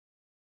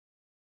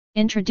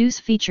Introduce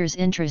features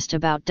interest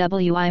about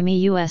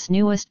WIMiUS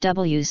newest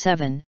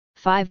W7,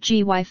 5G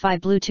Wi-Fi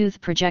Bluetooth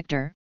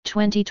projector,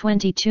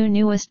 2022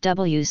 newest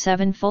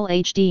W7 Full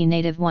HD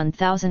native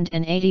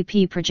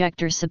 1080p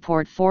projector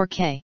support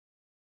 4K.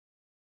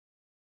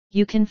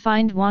 You can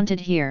find wanted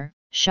here,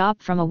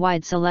 shop from a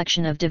wide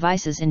selection of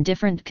devices in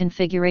different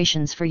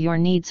configurations for your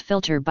needs,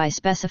 filter by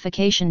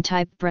specification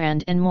type,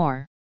 brand and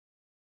more.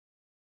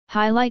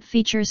 Highlight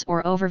features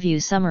or overview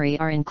summary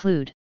are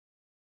include.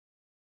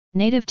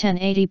 Native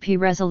 1080p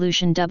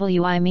resolution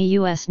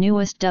WIMiUS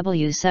newest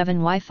W7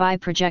 Wi-Fi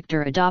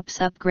projector adopts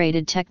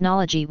upgraded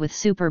technology with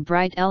super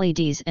bright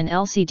LEDs and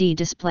LCD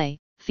display,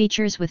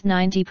 features with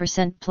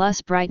 90%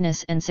 plus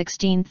brightness and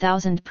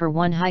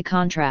 16,000x1 high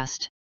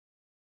contrast.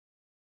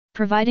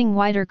 Providing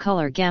wider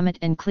color gamut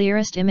and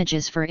clearest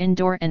images for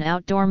indoor and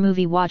outdoor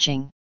movie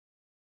watching.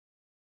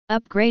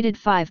 Upgraded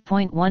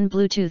 5.1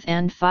 Bluetooth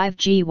and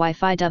 5G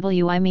Wi-Fi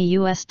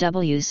WIMiUS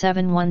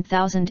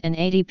W7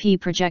 1080p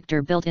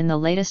projector built in the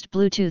latest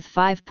Bluetooth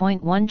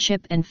 5.1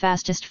 chip and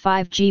fastest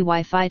 5G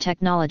Wi-Fi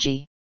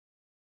technology,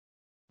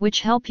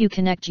 which help you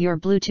connect your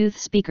Bluetooth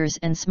speakers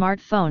and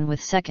smartphone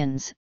with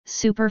seconds,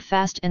 super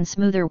fast and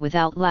smoother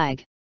without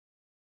lag.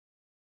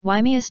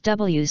 WIMiUS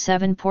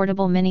W7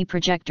 portable mini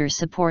projector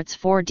supports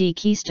 4D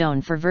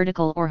Keystone for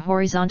vertical or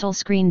horizontal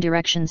screen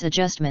directions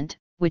adjustment,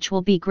 which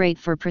will be great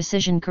for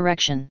precision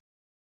correction.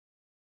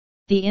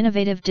 The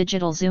innovative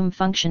digital zoom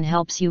function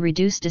helps you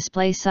reduce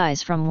display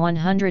size from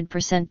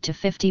 100% to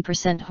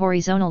 50%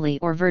 horizontally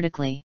or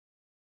vertically.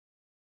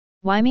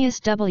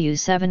 WIMiUS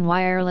W7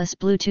 wireless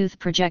Bluetooth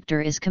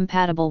projector is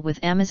compatible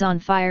with Amazon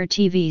Fire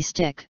TV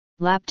stick,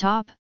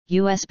 laptop,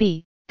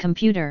 USB,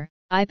 computer,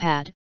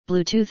 iPad,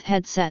 Bluetooth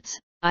headsets,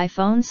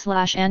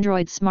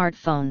 iPhone/Android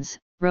smartphones,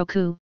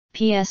 Roku,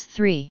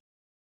 PS3,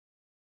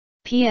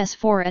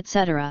 PS4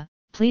 etc.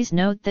 Please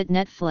note that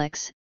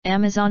Netflix,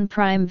 Amazon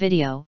Prime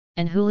Video,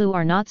 and Hulu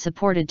are not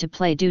supported to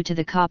play due to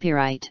the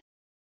copyright.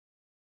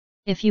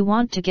 If you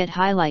want to get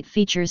highlight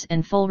features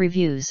and full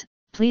reviews,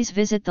 please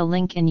visit the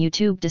link in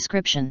YouTube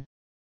description.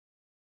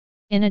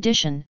 In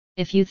addition,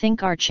 if you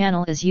think our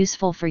channel is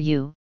useful for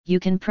you, you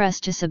can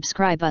press to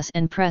subscribe us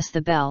and press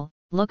the bell,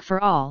 look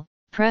for all,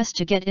 press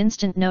to get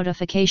instant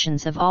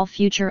notifications of all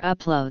future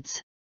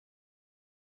uploads.